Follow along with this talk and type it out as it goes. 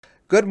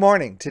Good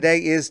morning.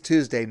 Today is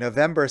Tuesday,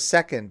 November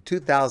 2nd,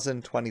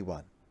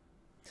 2021.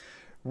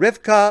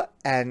 Rivka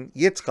and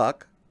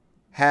Yitzchak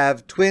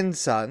have twin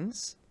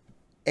sons,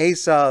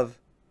 Esav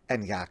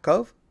and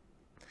Yaakov.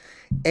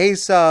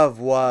 Esav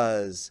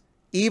was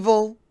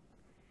evil,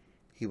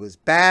 he was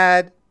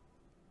bad,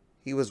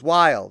 he was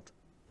wild.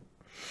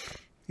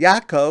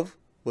 Yaakov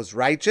was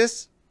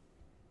righteous,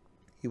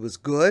 he was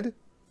good,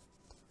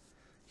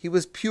 he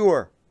was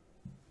pure.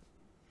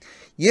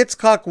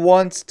 Yitzchak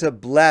wants to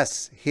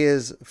bless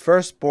his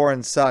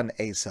firstborn son,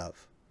 Esav.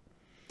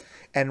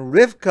 And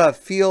Rivka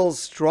feels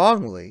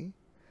strongly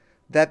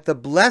that the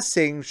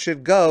blessing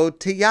should go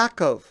to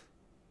Yaakov.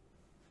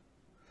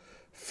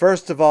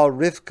 First of all,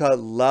 Rivka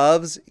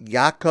loves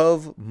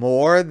Yaakov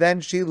more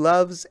than she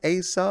loves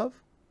Esav.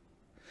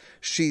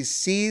 She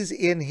sees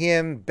in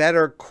him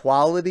better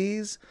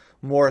qualities,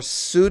 more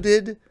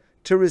suited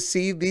to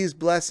receive these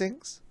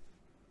blessings.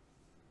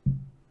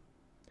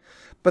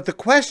 But the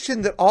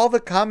question that all the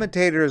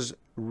commentators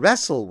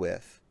wrestle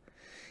with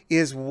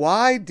is,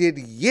 why did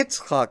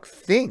Yitzchak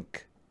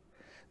think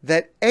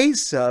that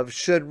Esav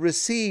should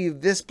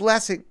receive this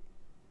blessing?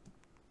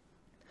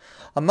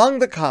 Among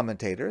the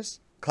commentators,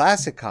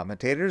 classic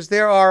commentators,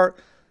 there are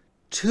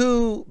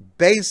two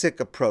basic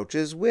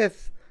approaches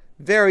with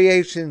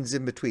variations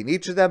in between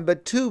each of them,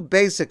 but two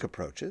basic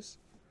approaches.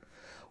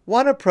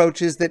 One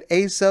approach is that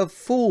Esav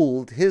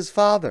fooled his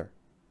father.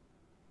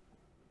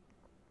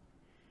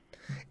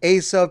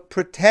 Esav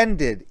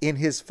pretended in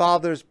his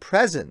father's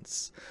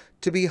presence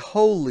to be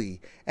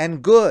holy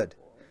and good.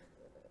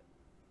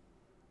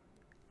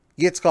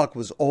 Yitzchak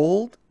was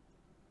old.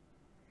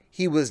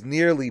 He was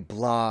nearly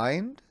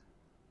blind.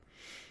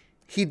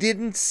 He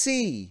didn't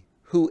see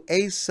who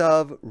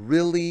Esav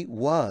really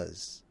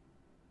was.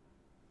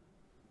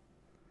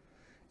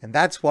 And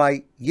that's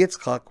why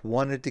Yitzchak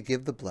wanted to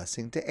give the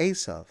blessing to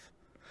Esav.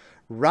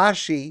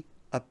 Rashi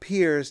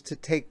appears to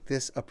take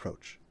this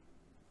approach.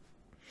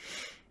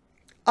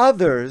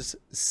 Others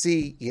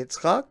see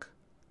Yitzchak,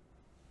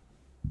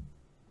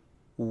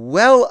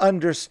 well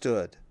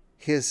understood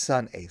his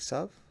son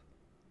Esav,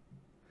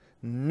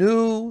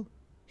 knew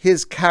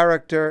his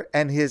character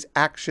and his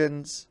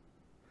actions,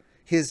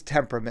 his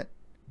temperament,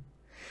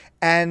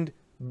 and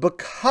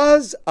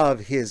because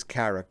of his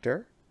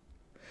character,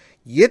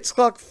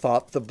 Yitzchak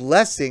thought the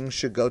blessing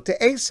should go to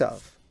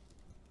Esav.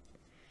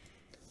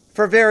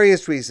 For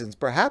various reasons,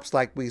 perhaps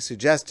like we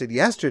suggested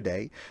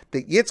yesterday,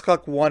 that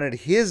Yitzchak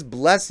wanted his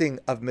blessing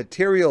of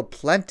material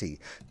plenty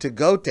to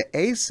go to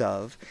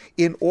Esav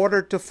in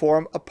order to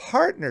form a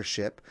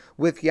partnership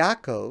with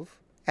Yaakov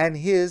and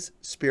his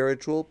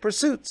spiritual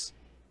pursuits.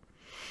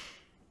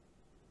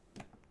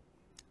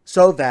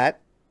 So that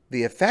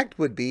the effect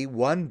would be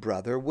one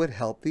brother would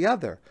help the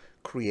other,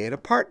 create a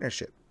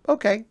partnership.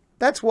 Okay,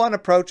 that's one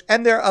approach,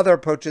 and there are other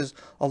approaches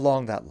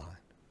along that line.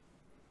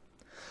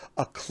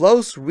 A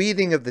close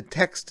reading of the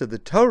text of the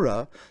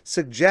Torah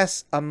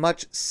suggests a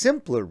much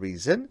simpler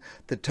reason.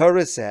 The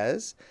Torah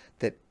says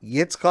that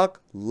Yitzchak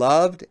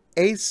loved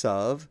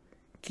Esav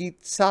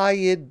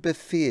kitzayid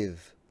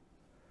befiv,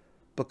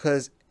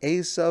 because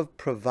Esav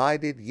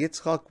provided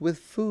Yitzchak with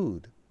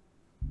food,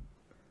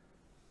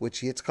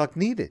 which Yitzchak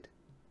needed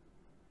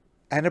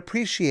and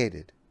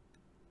appreciated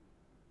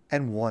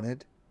and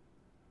wanted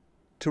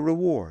to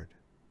reward.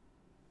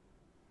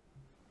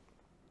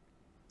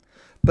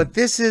 But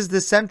this is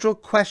the central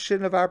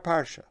question of our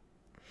parsha.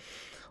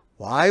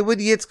 Why would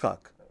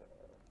Yitzchak,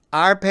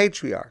 our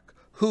patriarch,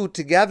 who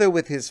together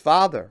with his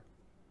father,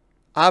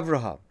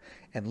 Avraham,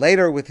 and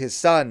later with his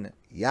son,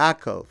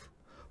 Yaakov,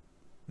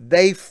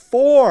 they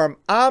form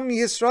Am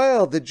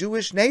Yisrael, the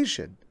Jewish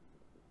nation.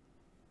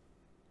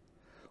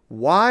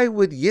 Why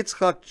would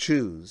Yitzchak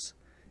choose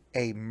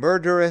a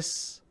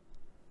murderous,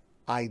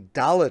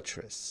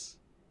 idolatrous,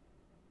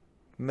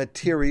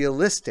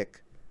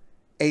 materialistic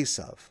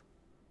Esav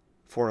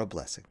for a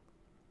blessing?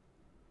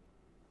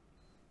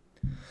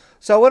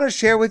 So I want to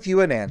share with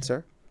you an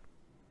answer.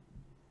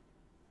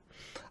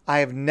 I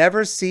have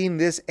never seen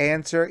this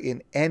answer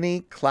in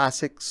any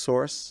classic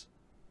source,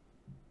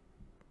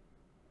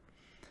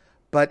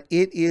 but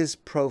it is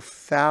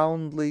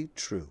profoundly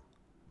true.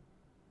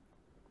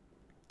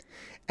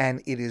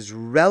 And it is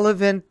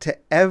relevant to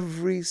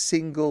every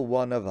single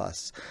one of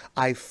us.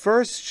 I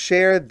first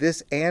shared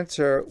this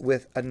answer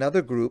with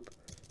another group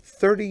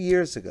 30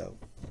 years ago,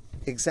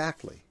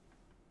 exactly.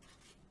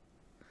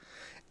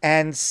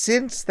 And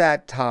since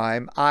that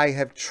time, I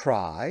have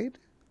tried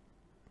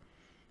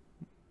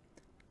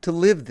to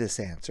live this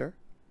answer.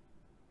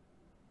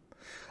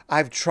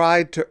 I've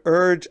tried to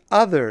urge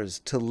others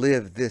to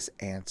live this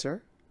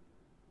answer.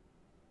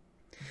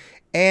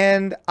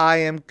 And I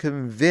am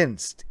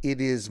convinced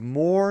it is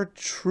more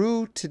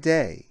true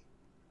today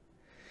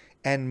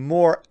and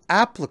more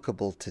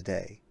applicable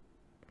today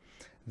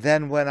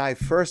than when I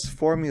first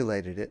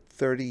formulated it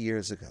 30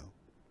 years ago.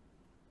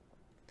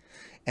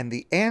 And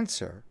the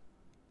answer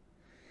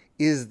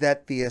is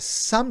that the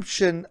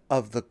assumption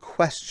of the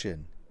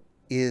question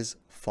is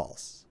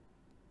false.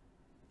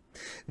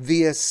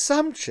 The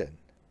assumption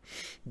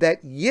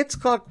that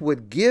Yitzchak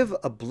would give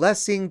a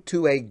blessing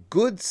to a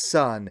good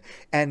son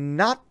and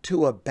not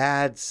to a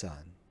bad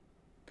son,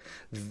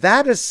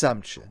 that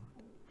assumption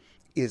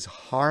is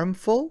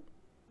harmful,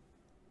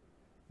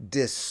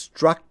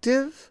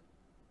 destructive,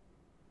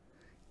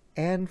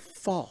 and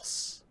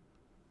false.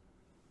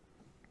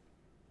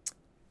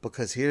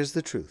 Because here's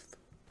the truth.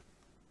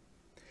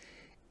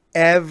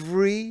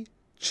 Every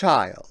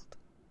child,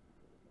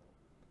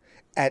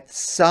 at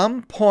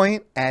some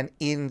point and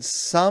in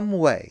some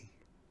way,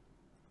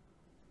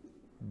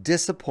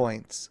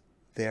 disappoints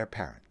their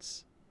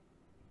parents.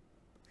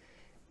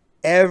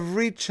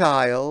 Every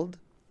child,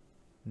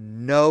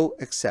 no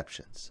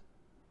exceptions.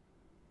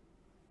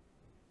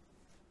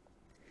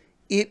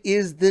 It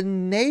is the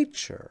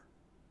nature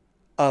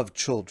of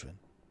children.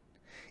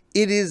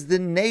 It is the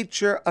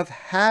nature of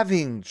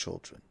having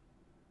children.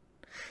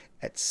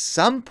 At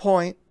some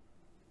point,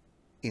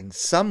 in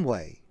some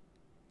way,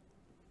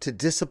 to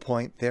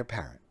disappoint their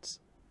parents.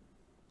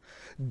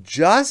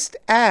 Just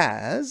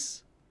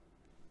as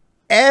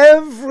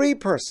every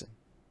person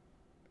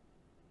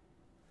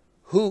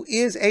who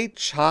is a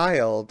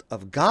child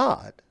of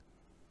God,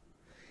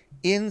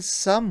 in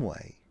some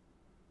way,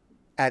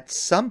 at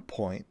some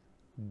point,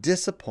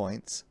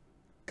 disappoints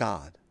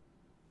God.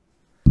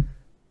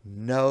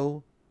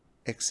 No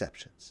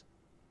exceptions.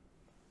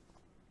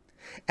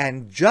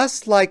 And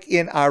just like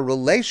in our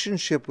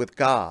relationship with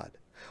God,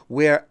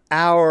 where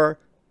our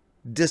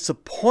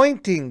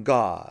disappointing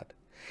God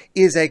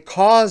is a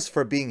cause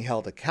for being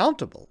held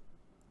accountable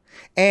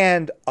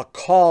and a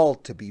call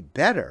to be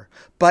better,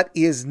 but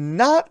is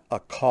not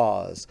a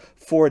cause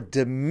for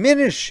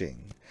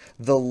diminishing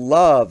the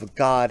love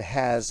God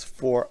has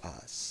for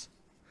us,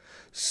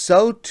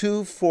 so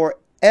too for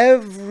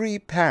every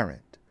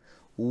parent,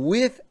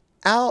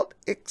 without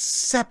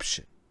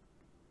exception.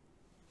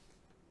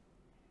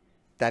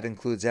 That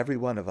includes every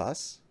one of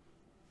us,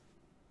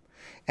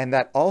 and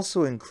that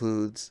also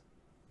includes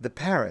the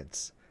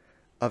parents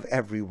of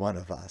every one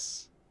of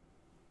us.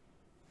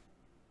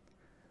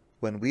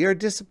 When we are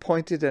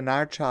disappointed in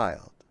our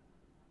child,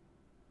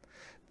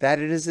 that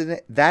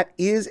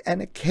is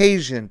an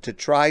occasion to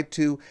try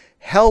to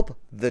help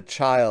the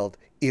child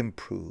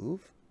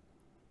improve,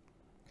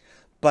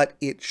 but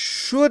it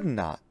should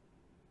not,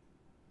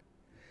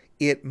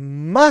 it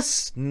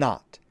must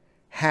not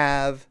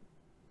have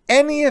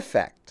any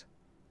effect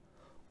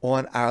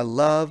on our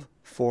love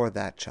for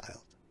that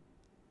child.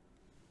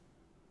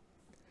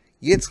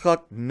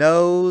 Yitzchak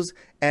knows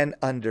and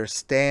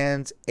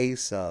understands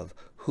Esav,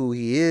 who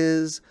he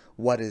is,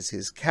 what is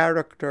his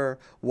character,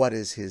 what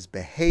is his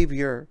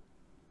behavior.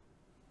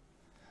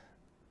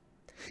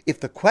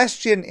 If the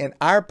question in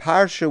our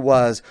parsha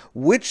was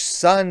which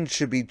son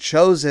should be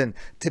chosen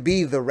to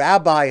be the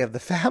rabbi of the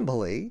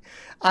family,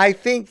 I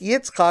think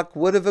Yitzchak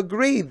would have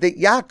agreed that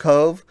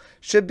Yaakov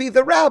should be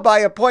the rabbi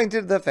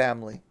appointed to the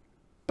family.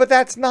 But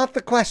that's not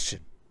the question.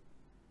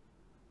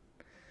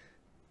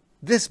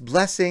 This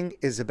blessing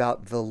is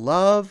about the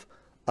love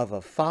of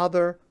a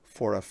father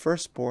for a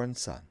firstborn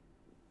son.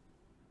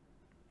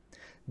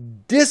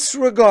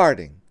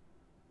 Disregarding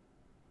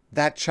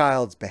that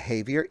child's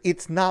behavior,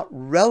 it's not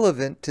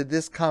relevant to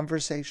this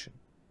conversation.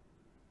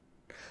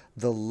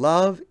 The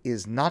love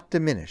is not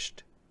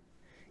diminished.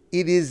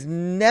 It is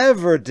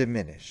never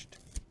diminished.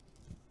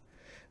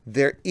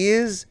 There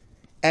is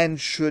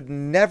and should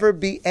never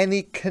be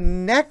any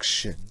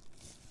connection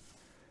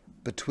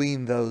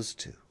between those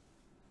two.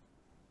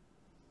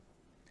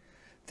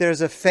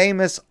 There's a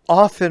famous,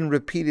 often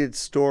repeated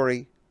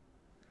story.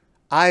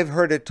 I've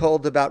heard it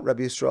told about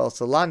Rabbi Yisrael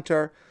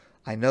Salanter.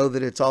 I know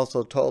that it's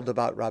also told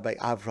about Rabbi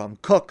Avram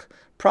Kook,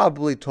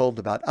 probably told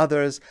about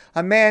others.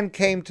 A man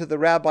came to the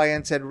rabbi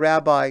and said,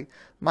 "Rabbi,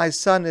 my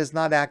son is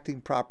not acting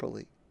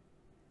properly.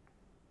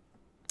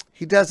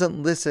 He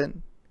doesn't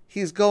listen.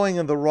 He's going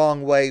in the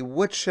wrong way.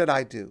 What should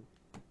I do?"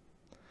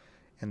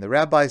 And the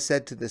rabbi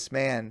said to this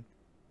man,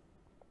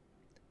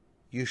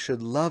 "You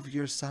should love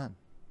your son."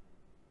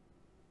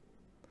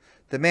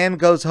 The man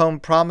goes home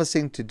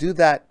promising to do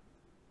that.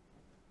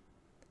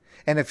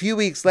 And a few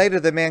weeks later,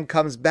 the man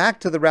comes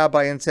back to the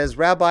rabbi and says,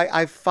 "Rabbi,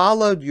 I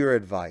followed your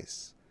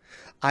advice.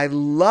 I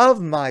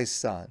love my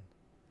son,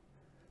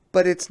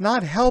 but it's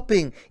not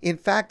helping. In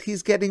fact,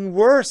 he's getting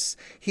worse.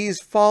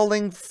 He's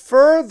falling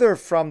further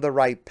from the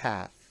right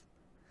path.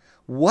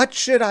 What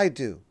should I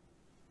do?"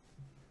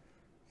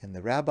 And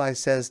the rabbi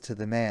says to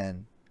the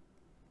man,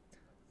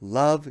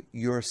 "Love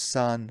your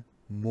son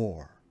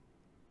more."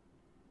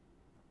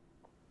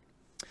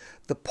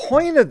 The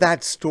point of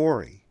that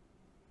story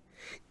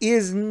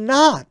is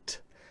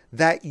not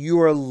that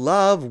your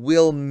love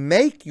will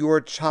make your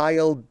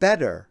child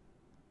better.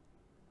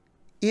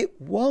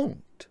 It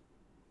won't.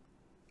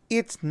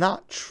 It's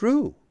not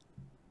true.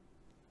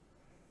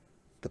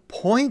 The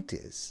point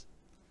is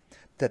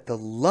that the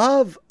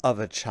love of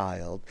a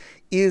child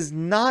is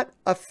not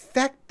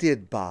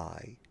affected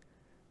by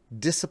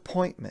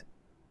disappointment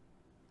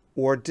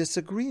or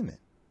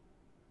disagreement.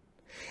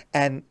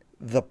 And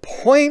the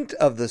point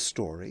of the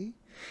story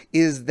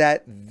is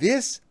that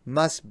this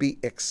must be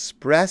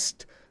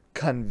expressed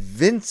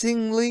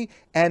convincingly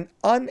and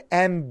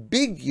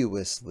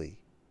unambiguously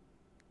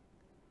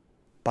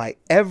by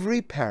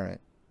every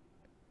parent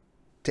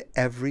to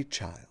every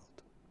child.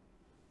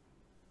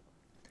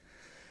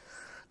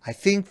 I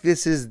think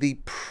this is the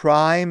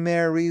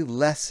primary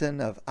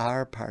lesson of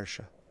our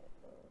Parsha.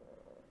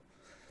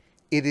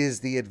 It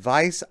is the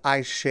advice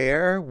I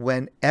share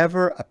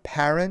whenever a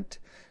parent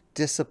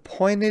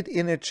disappointed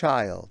in a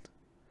child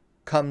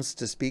comes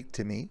to speak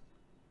to me.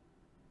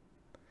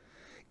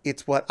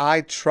 It's what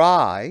I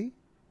try,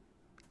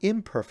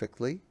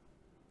 imperfectly,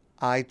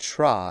 I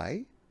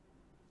try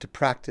to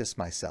practice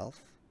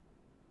myself.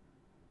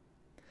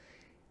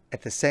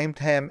 At the same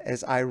time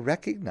as I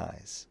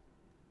recognize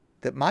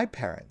that my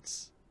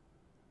parents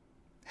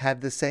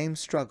had the same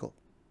struggle.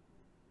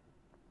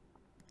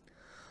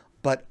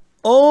 But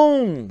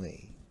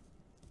only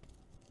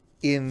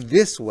in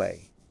this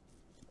way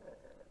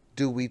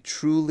do we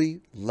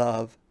truly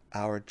love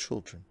our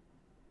children,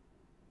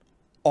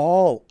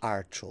 all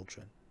our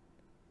children,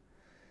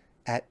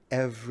 at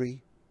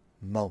every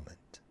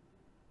moment.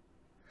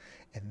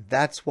 And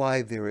that's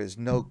why there is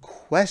no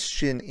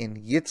question in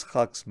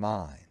Yitzchak's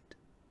mind,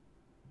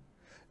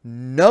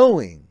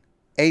 knowing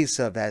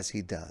Esav as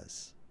he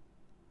does,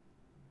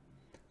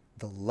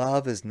 the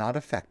love is not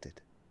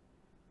affected,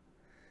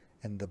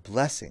 and the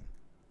blessing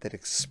that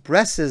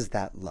expresses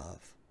that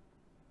love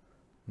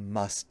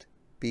must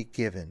be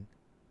given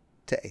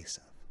to Esav.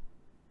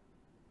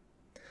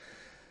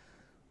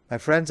 My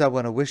friends, I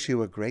want to wish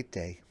you a great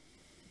day,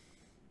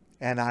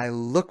 and I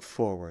look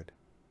forward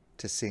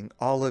to seeing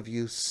all of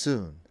you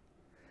soon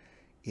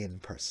in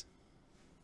person.